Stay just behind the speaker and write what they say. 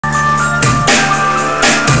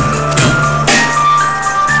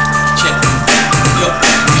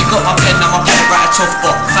tough,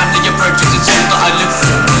 but family and brethren is all that I live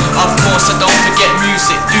for. Of course I don't forget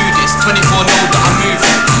music, do this 24 know that I'm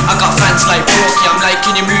moving. I got fans like Rourky, I'm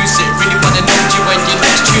liking your music. Really wanna know you when your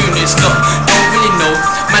next tune is. Look, don't really know,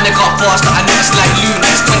 man I got bars that I know it's like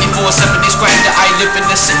loonies. 24/7 is grind that I live in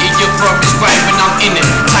the city. You're from is grind when I'm in it.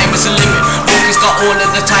 Time is a limit. Rourky's got all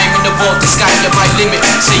of the time in the world. The sky at my limit.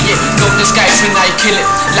 See it, know the skies when I kill it.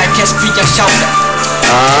 Like SP I shout that.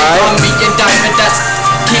 On me and Diamond, that's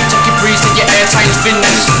keep talking breeze till your airtime's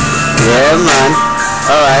finished. Yeah man.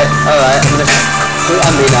 Alright. I'm gonna put it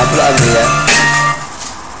on me now, put it on me, yeah.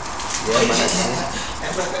 Yeah man, that's nice.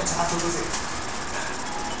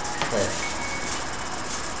 Right.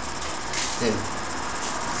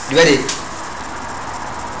 You ready?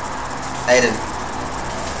 Aiden.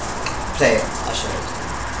 Play it, I'll show you.